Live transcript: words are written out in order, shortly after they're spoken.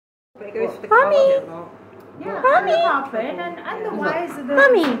It goes for the Mummy! Yeah, Mummy! and the wires are the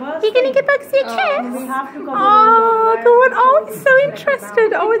Mummy, you're going to give Bugsy a kiss? We have to cover Oh, go on. Oh, he's so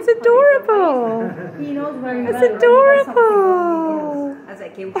interested. Oh, it's adorable. He knows very well. It's adorable. As I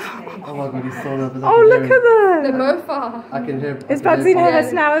came Oh my god, he's so nervous. Oh, look at them. They both are. I can hear. Is Bugsy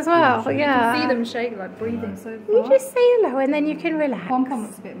nervous now as well? You Yeah. can see them shake, like breathing so far. You just say hello and then you can relax. Pom Pom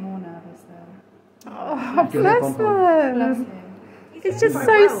looks a bit more nervous though. Oh, bless them. It's just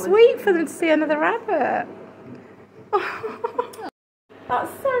so sweet for them to see another rabbit.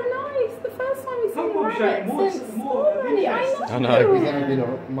 That's so nice. The first time we've seen a rabbit since already. I know. He's never been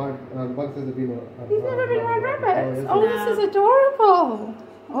on. Bugs has been on. He's never been around rabbits. Oh, this is adorable.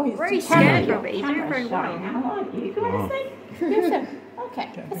 Oh, he's very scared of it. He's doing very well. Aren't you? Do you want to say? Yes, sir. Okay,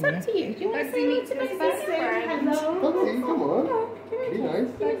 it's up to you. Do you want to say hello to Bugsy? Hello. Bugsy, come on. Be nice.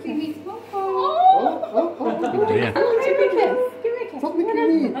 Bugsy meets Pom Pom. Oh. Give me a kiss. Give me a kiss. Stop licking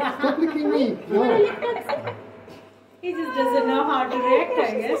me. Stop licking me. No. He just doesn't know how to react,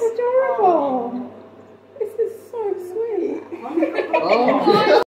 I guess. This is adorable.